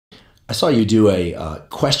I saw you do a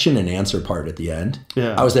question and answer part at the end.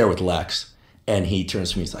 Yeah. I was there with Lex, and he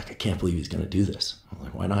turns to me. He's like, "I can't believe he's going to do this." I'm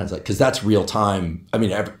like, "Why not?" He's like, "Because that's real time." I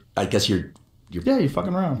mean, I guess you're you're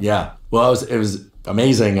fucking around. Yeah. Well, it was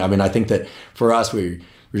amazing. I mean, I think that for us, we're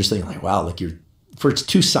just thinking like, wow, like for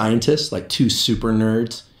two scientists, like two super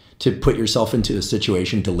nerds, to put yourself into a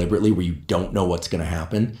situation deliberately where you don't know what's going to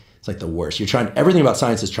happen. It's like the worst. Everything about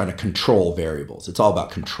science is trying to control variables. It's all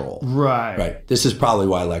about control. Right. Right. This is probably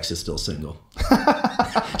why Lex is still single.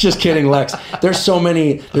 Just kidding, Lex. There's so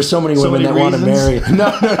many women that want to marry.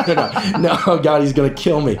 No. Oh God, he's gonna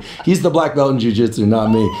kill me. He's the black belt in jiu-jitsu,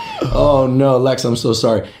 not me. Oh no, Lex, I'm so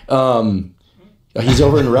sorry. He's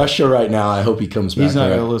over in Russia right now. I hope he comes back. He's not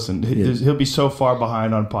gonna listen. He'll be so far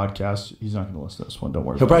behind on podcasts. He's not gonna listen to this one. Don't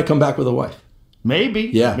worry. He'll probably come back with a wife.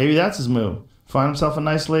 Maybe. Yeah. Maybe that's his move. Find himself a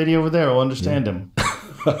nice lady over there who'll understand him.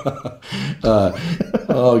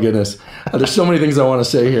 Oh goodness, there's so many things I want to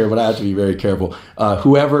say here, but I have to be very careful.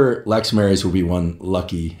 Whoever Lex marries will be one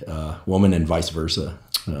lucky woman, and vice versa.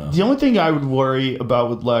 The only thing I would worry about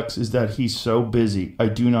with Lex is that he's so busy. I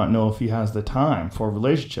do not know if he has the time for a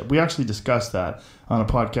relationship. We actually discussed that on a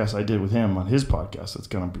podcast I did with him on his podcast that's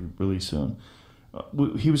going to be released soon.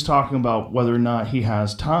 He was talking about whether or not he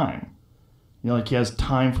has time. You know, like he has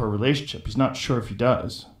time for a relationship. He's not sure if he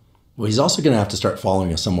does. Well, he's also going to have to start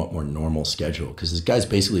following a somewhat more normal schedule because this guy's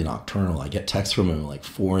basically nocturnal. I get texts from him at like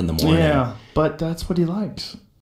 4 a.m. Yeah, but that's what he likes.